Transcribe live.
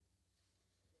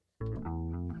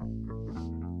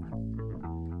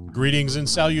Greetings and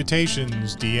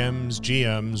salutations, DMs,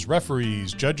 GMs,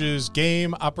 referees, judges,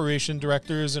 game operation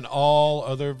directors, and all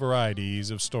other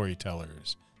varieties of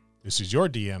storytellers. This is your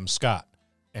DM, Scott,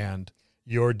 and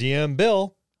your DM,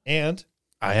 Bill, and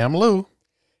I am Lou.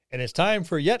 And it's time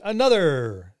for yet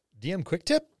another DM Quick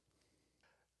Tip.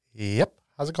 Yep.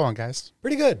 How's it going, guys?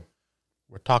 Pretty good.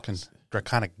 We're talking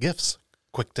Draconic gifts,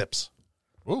 quick tips.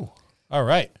 ooh, all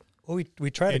right. Well, we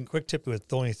tried a quick tip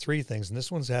with only 3 things, and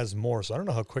this one has more, so I don't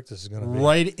know how quick this is going to be.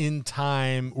 Right in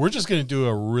time. We're just going to do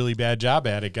a really bad job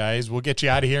at it, guys. We'll get you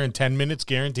out of here in 10 minutes,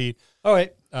 guaranteed. All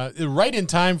right. Right in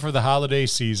time for the holiday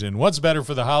season. What's better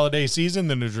for the holiday season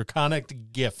than a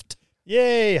Draconic gift?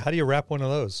 Yay. How do you wrap one of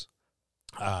those?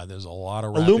 There's a lot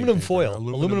of wrapping Aluminum paper. foil.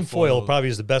 Aluminum foil probably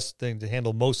is the best thing to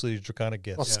handle most of these Draconic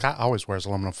gifts. Well, Scott always wears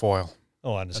aluminum foil.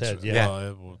 Oh, on his head, That's- yeah.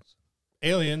 well,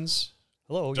 aliens.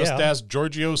 Hello, Just yeah. ask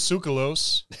Giorgio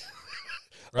Tsoukalos,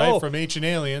 right, Oh. from Ancient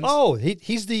Aliens. Oh,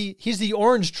 he's the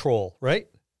orange troll, right?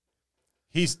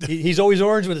 He's He's always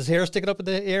orange with his hair sticking up in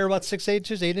the air about 6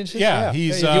 inches, 8 inches. Yeah,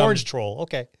 he's, the orange troll.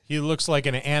 Okay. he looks like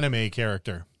an anime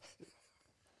character.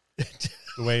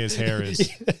 The way his hair is.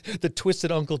 The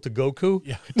twisted uncle to Goku.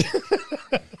 Yeah.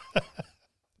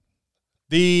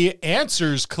 The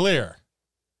answer's clear.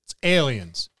 It's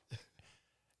aliens.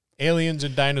 Aliens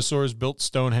and dinosaurs built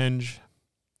Stonehenge.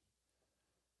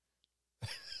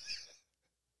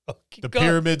 The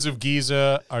pyramids of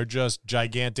Giza are just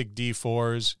gigantic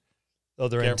D4s. Oh,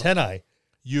 they're Careful. antennae.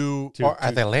 Or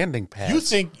are they landing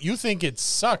pads? You think it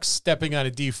sucks stepping on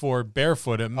a D4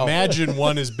 barefoot. Imagine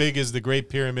one as big as the Great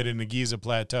Pyramid in the Giza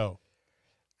Plateau.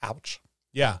 Ouch.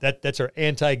 Yeah. That's our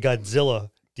anti-Godzilla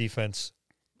defense.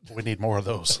 We need more of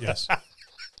those. Yes.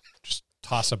 Just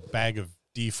toss a bag of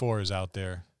D4s out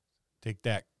there. Take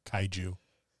that, kaiju.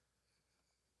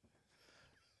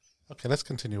 Okay, let's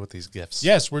continue with these gifts.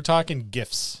 Yes, we're talking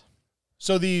gifts.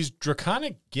 So these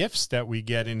Draconic gifts that we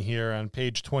get in here on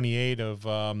page 28 of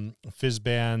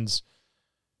Fizban's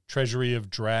Treasury of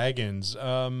Dragons,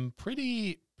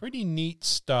 pretty neat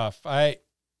stuff. I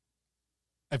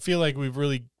feel like we've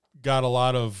really got a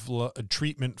lot of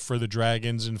treatment for the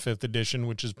dragons in 5th edition,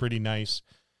 which is pretty nice.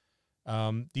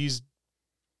 These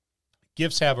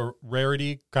gifts have a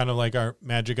rarity, kind of like our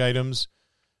magic items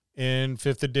in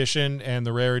 5th edition, and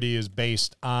the rarity is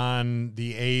based on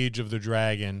the age of the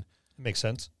dragon. Makes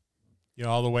sense. You know,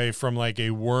 all the way from like a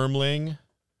wormling,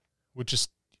 which is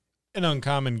an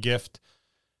uncommon gift,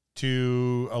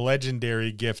 to a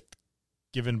legendary gift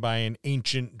given by an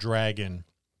ancient dragon.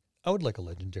 I would like a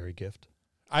legendary gift.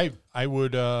 I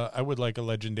would like a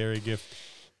legendary gift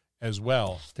as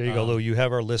well. There you go, Lou. You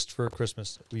have our list for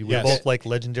Christmas. We Yes. both like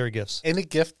legendary gifts. Any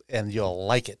gift, and you'll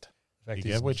like it. In fact,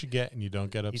 You get what you get, and you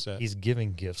don't get upset. He's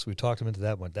giving gifts. We talked him into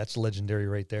that one. That's legendary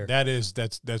right there.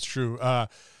 That's true.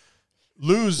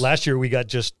 Lou's Last year we got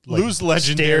just like Lou's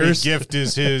legendary stairs. gift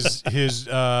is his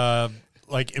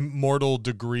like immortal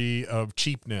degree of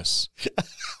cheapness.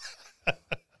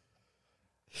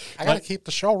 I got to keep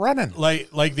the show running.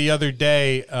 Like the other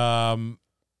day,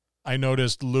 I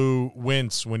noticed Lou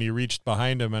wince when he reached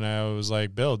behind him, and I was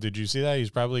like, Bill, did you see that? He's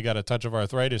probably got a touch of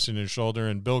arthritis in his shoulder,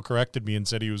 and Bill corrected me and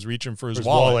said he was reaching for his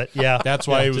wallet. Yeah. That's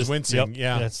why Yeah, he was just- wincing.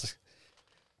 yep. Yeah.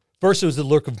 First, it was the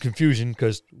look of confusion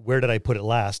because where did I put it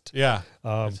last? Yeah.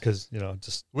 Because,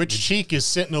 just. Which cheek is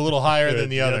sitting a little higher than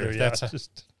the other? Yeah, That's That's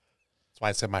why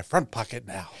it's in my front pocket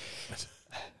now.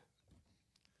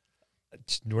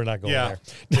 we're not going yeah.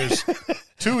 there. There's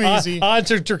too easy. On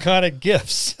to Draconic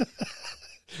gifts.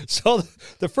 So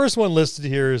the first one listed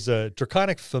here is a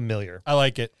Draconic Familiar. I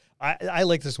like it. I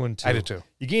like this one too. I do too.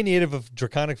 You gain the aid of a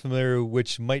Draconic Familiar,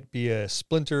 which might be a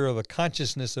splinter of a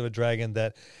consciousness of a dragon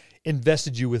that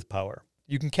invested you with power.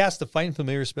 You can cast the Find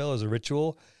Familiar spell as a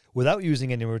ritual without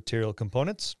using any material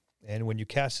components. And when you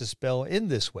cast a spell in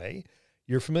this way,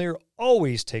 your familiar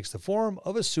always takes the form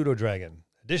of a pseudo-dragon.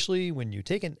 Additionally, when you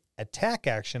take an attack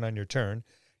action on your turn,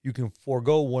 you can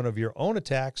forego one of your own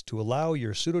attacks to allow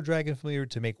your pseudo-dragon familiar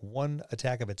to make one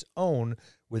attack of its own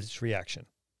with its reaction.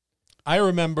 I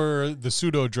remember the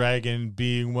pseudo dragon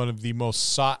being one of the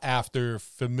most sought after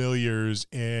familiars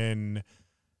in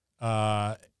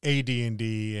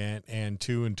AD&D and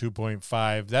 2 and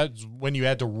 2.5. That's when you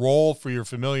had to roll for your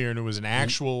familiar and it was an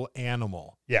actual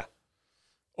animal. Yeah.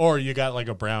 Or you got like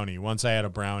a brownie. Once I had a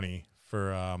brownie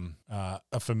for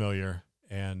a familiar,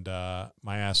 and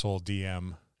my asshole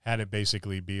DM had it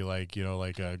basically be like,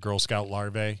 like a Girl Scout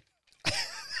larvae.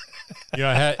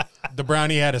 The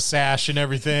brownie had a sash and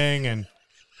everything, and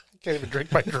Can't even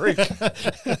drink my drink.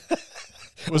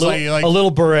 It was like a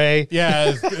little beret.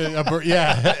 yeah,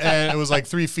 yeah, and it was like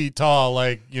 3 feet tall,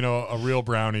 like a real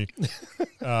brownie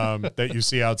that you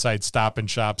see outside Stop and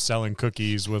Shop selling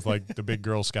cookies with like the big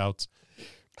Girl Scouts.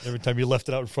 Every time you left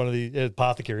it out in front of the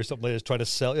apothecary or something like this, trying to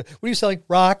sell. What are you selling?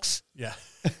 Rocks. Yeah,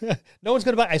 No one's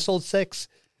going to buy. I sold 6,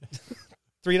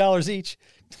 $3 each.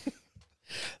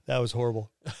 That was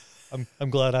horrible. I'm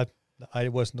glad I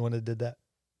wasn't the one that did that.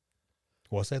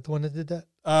 Was that the one that did that?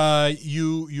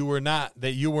 You were not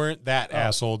that. You weren't that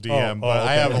asshole DM, Oh, but okay.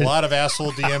 I have a lot of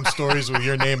asshole DM stories with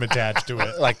your name attached to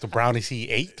it. Like the brownies he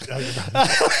ate.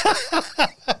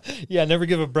 Yeah, never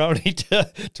give a brownie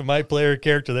to my player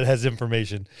character that has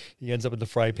information. He ends up in the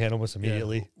fry pan almost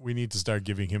immediately. Yeah, we need to start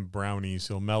giving him brownies.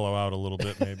 He'll mellow out a little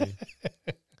bit, maybe.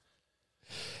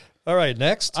 All right,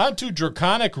 next. On to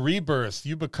Draconic Rebirth.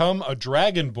 You become a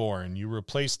Dragonborn. You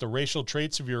replace the racial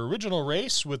traits of your original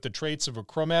race with the traits of a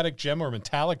chromatic gem or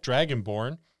metallic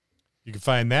Dragonborn. You can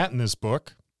find that in this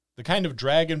book. The kind of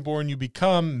Dragonborn you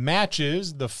become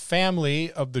matches the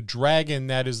family of the dragon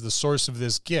that is the source of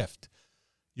this gift.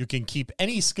 You can keep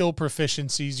any skill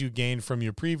proficiencies you gained from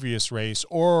your previous race,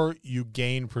 or you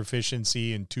gain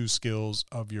proficiency in 2 skills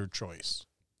of your choice.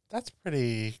 That's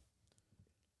pretty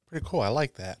cool. I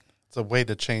like that. It's a way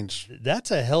to change.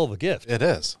 That's a hell of a gift. It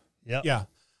is. Yep. Yeah.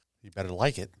 You better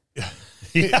like it.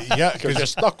 Yeah, Because you're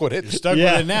stuck with it. you're stuck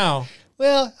Yeah. with it now.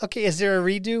 Well, okay. Is there a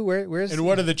redo? Where's And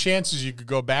what are the chances you could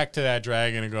go back to that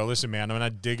dragon and go, listen, man, I'm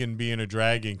not digging being a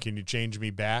dragon. Can you change me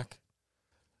back?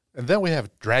 And then we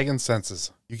have dragon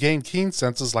senses. You gain keen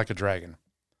senses like a dragon.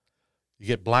 You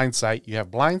get blind sight. You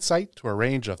have blind sight to a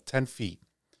range of 10 feet.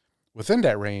 Within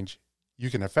that range, you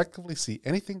can effectively see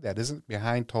anything that isn't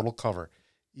behind total cover,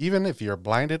 even if you're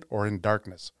blinded or in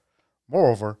darkness.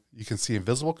 Moreover, you can see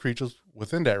invisible creatures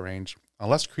within that range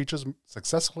unless creatures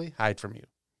successfully hide from you.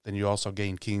 Then you also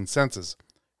gain keen senses.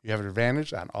 You have an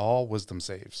advantage on all wisdom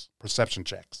saves, perception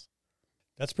checks.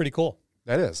 That's pretty cool.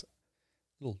 That is.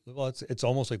 Well, it's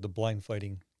almost like the blind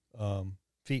fighting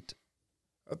feat.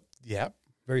 Yeah.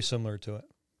 Very similar to it.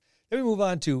 Then we move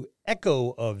on to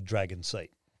Echo of Dragon Sight.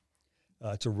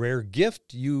 It's a rare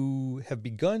gift. You have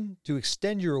begun to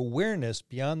extend your awareness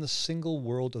beyond the single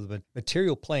world of the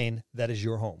material plane that is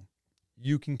your home.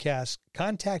 You can cast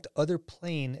Contact Other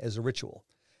Plane as a ritual.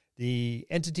 The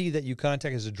entity that you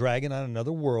contact is a dragon on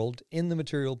another world in the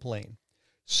material plane.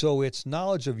 So its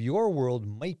knowledge of your world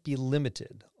might be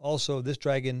limited. Also, this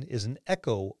dragon is an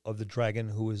echo of the dragon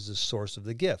who is the source of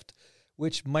the gift,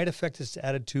 which might affect its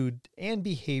attitude and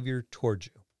behavior towards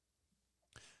you.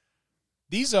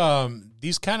 These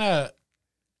kind of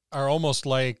are almost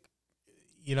like,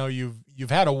 you've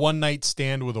had a one-night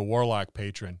stand with a warlock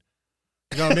patron.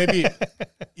 Maybe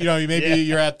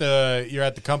you're at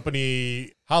the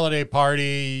company holiday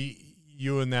party.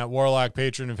 You and that warlock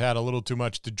patron have had a little too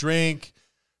much to drink.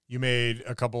 You made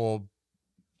a couple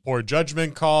poor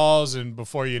judgment calls, and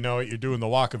before you know it, you're doing the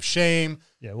walk of shame.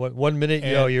 Yeah, 1 minute,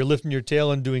 you're lifting your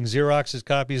tail and doing Xerox's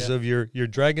copies of your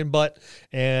dragon butt,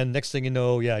 and next thing you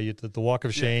know, you the walk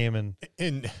of shame,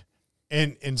 and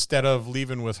instead of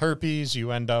leaving with herpes,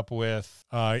 you end up with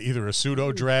either a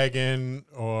pseudo dragon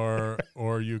or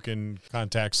you can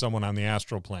contact someone on the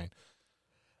astral plane.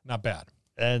 Not bad.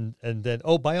 And then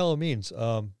by all means,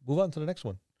 move on to the next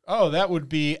one. Oh, that would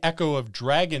be Echo of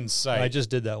Dragon Sight. I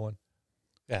just did that one.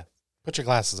 Yeah. Put your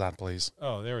glasses on, please.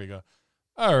 Oh, there we go.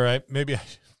 All right, maybe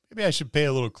I should pay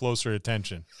a little closer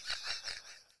attention.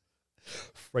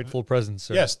 Frightful presence,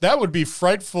 sir. Yes, that would be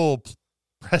frightful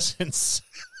presence.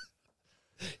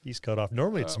 He's cut off.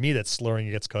 Normally it's me that's slurring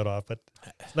and gets cut off, but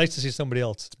it's nice to see somebody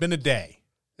else. It's been a day.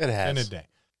 It has. Been a day.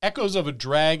 Echoes of a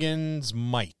dragon's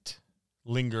might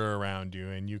linger around you,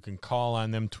 and you can call on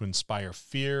them to inspire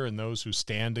fear in those who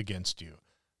stand against you.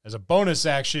 As a bonus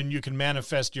action, you can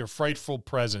manifest your frightful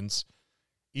presence.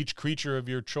 Each creature of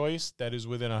your choice that is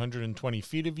within 120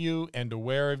 feet of you and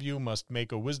aware of you must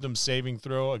make a wisdom saving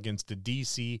throw against a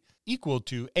DC equal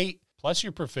to 8 plus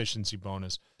your proficiency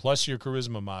bonus plus your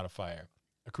charisma modifier.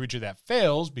 A creature that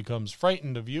fails becomes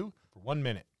frightened of you for 1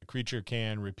 minute. The creature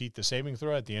can repeat the saving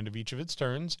throw at the end of each of its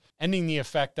turns, ending the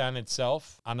effect on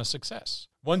itself on a success.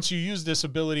 Once you use this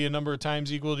ability a number of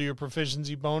times equal to your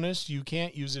proficiency bonus, you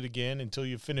can't use it again until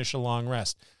you finish a long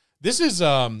rest. This is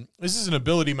an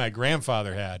ability my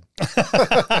grandfather had.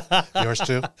 Yours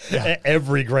too? Yeah.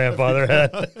 Every grandfather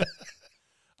had.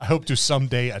 I hope to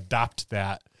someday adopt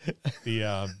that.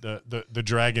 The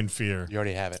dragon fear. You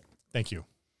already have it. Thank you.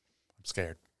 I'm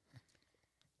scared.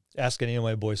 Ask any of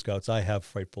my Boy Scouts. I have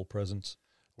frightful presence.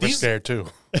 We're scared too.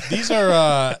 These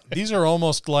are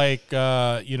almost like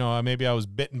maybe I was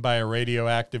bitten by a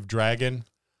radioactive dragon.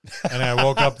 and I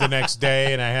woke up the next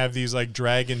day and I have these like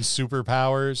dragon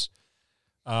superpowers.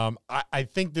 I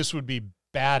think this would be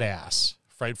badass.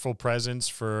 Frightful presence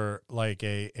for like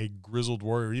a grizzled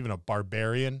warrior, even a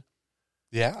barbarian.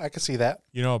 Yeah, I can see that.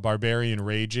 You know, a barbarian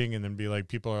raging and then be like,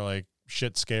 people are like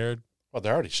shit scared. Well,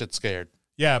 they're already shit scared.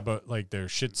 Yeah, but like they're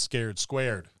shit scared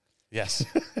squared. Yes.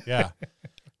 Yeah.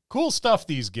 Cool stuff,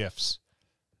 these gifts.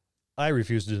 I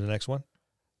refuse to do the next one.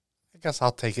 I guess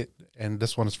I'll take it. And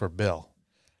this one is for Bill.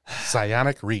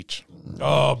 Psionic Reach.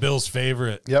 Oh, Bill's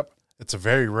favorite. Yep. It's a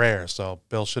very rare, so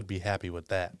Bill should be happy with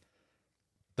that.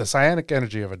 The psionic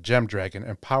energy of a gem dragon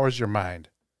empowers your mind.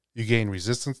 You gain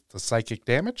resistance to psychic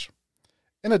damage.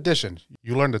 In addition,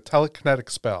 you learn the telekinetic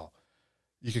spell.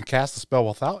 You can cast the spell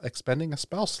without expending a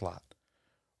spell slot.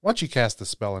 Once you cast the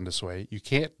spell in this way, you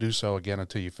can't do so again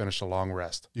until you finish a long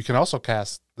rest. You can also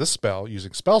cast this spell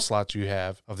using spell slots you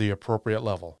have of the appropriate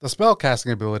level. The spell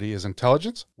casting ability is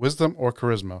Intelligence, Wisdom, or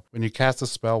Charisma when you cast a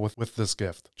spell with this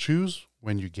gift. Choose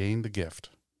when you gain the gift.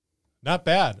 Not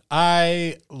bad.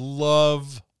 I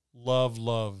love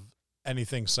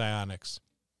anything psionics.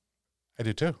 I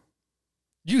do too.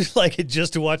 You like it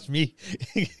just to watch me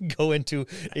go into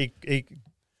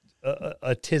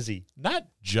a tizzy. Not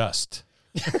just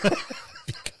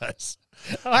because.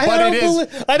 I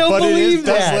don't believe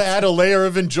does that. add a layer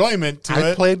of enjoyment to I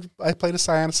it. played a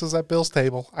Psionicist at Bill's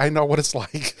table. I know what it's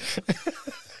like.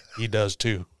 He does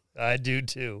too. I do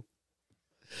too.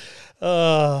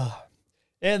 And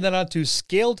then on to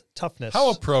scaled toughness.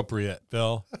 How appropriate,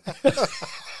 Bill.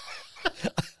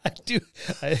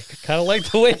 I kind of like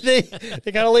the way they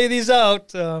kind of lay these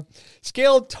out.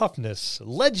 Scaled toughness,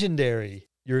 legendary.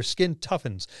 Your skin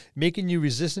toughens, making you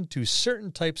resistant to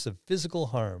certain types of physical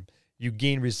harm. You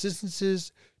gain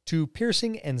resistances to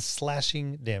piercing and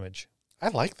slashing damage. I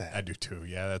like that. I do too.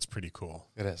 Yeah, that's pretty cool.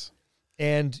 It is.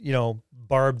 And,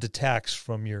 barbed attacks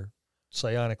from your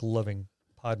psionic loving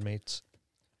podmates.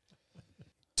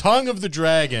 Tongue of the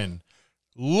Dragon.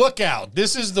 Look out.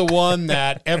 This is the one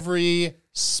that every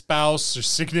spouse or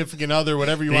significant other,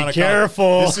 whatever you want to call it. Be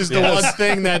careful. This is the one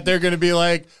thing that they're going to be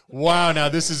like, wow, now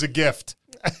this is a gift.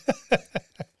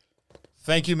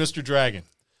 Thank you, Mr. Dragon.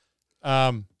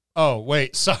 Oh,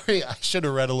 wait. Sorry. I should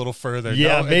have read a little further.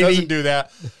 Yeah, no, maybe. It doesn't do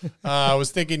that. I was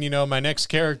thinking, my next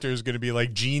character is going to be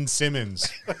like Gene Simmons.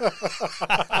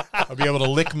 I'll be able to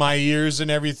lick my ears and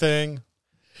everything.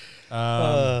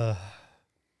 And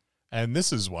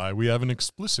this is why we have an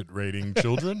explicit rating,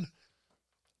 children.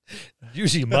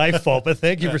 Usually my fault, but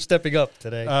thank you for stepping up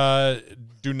today.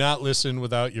 Do not listen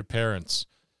without your parents.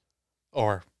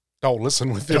 Or don't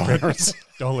listen with your parents.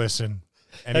 Don't listen.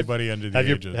 Anybody under the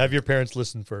age of... Have your parents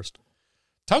listen first.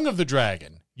 Tongue of the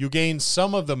Dragon. You gain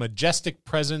some of the majestic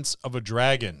presence of a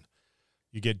dragon.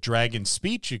 You get dragon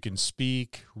speech. You can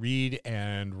speak, read,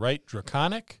 and write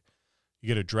Draconic. You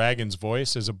get a dragon's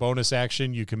voice. As a bonus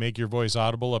action, you can make your voice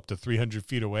audible up to 300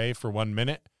 feet away for 1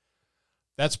 minute.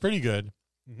 That's pretty good.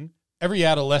 Mm-hmm. Every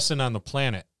adolescent on the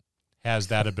planet has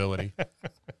that ability.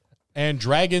 And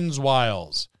Dragon's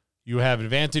Wiles. You have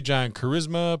advantage on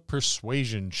charisma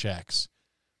persuasion checks.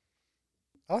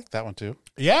 I like that one too.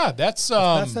 Yeah, that's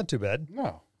not too bad.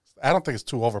 No, I don't think it's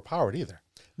too overpowered either.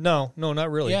 No, not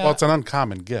really. Yeah. Well, it's an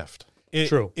uncommon gift.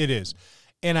 True. It is.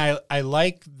 And I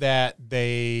like that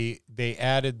they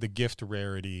added the gift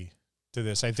rarity to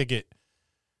this. I think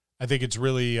it's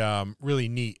really really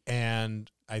neat, and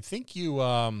I think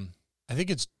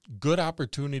it's good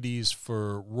opportunities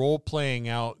for role playing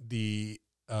out the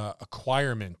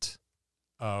acquirement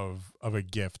of a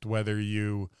gift, whether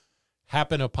you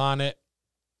happen upon it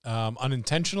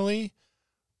unintentionally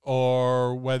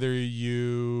or whether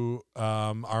you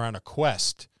are on a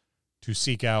quest to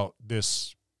seek out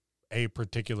a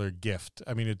particular gift.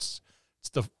 I mean, it's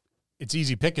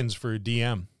easy pickings for a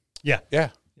DM. Yeah.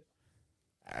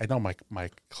 I know my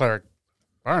cleric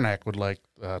Barnack would like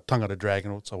Tongue of the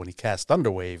Dragon, so when he casts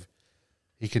Thunderwave,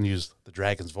 he can use the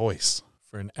dragon's voice.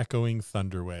 For an echoing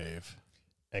thunderwave.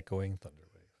 Echoing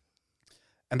Thunderwave.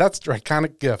 And that's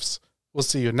Draconic Gifts. We'll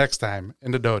see you next time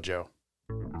in the dojo.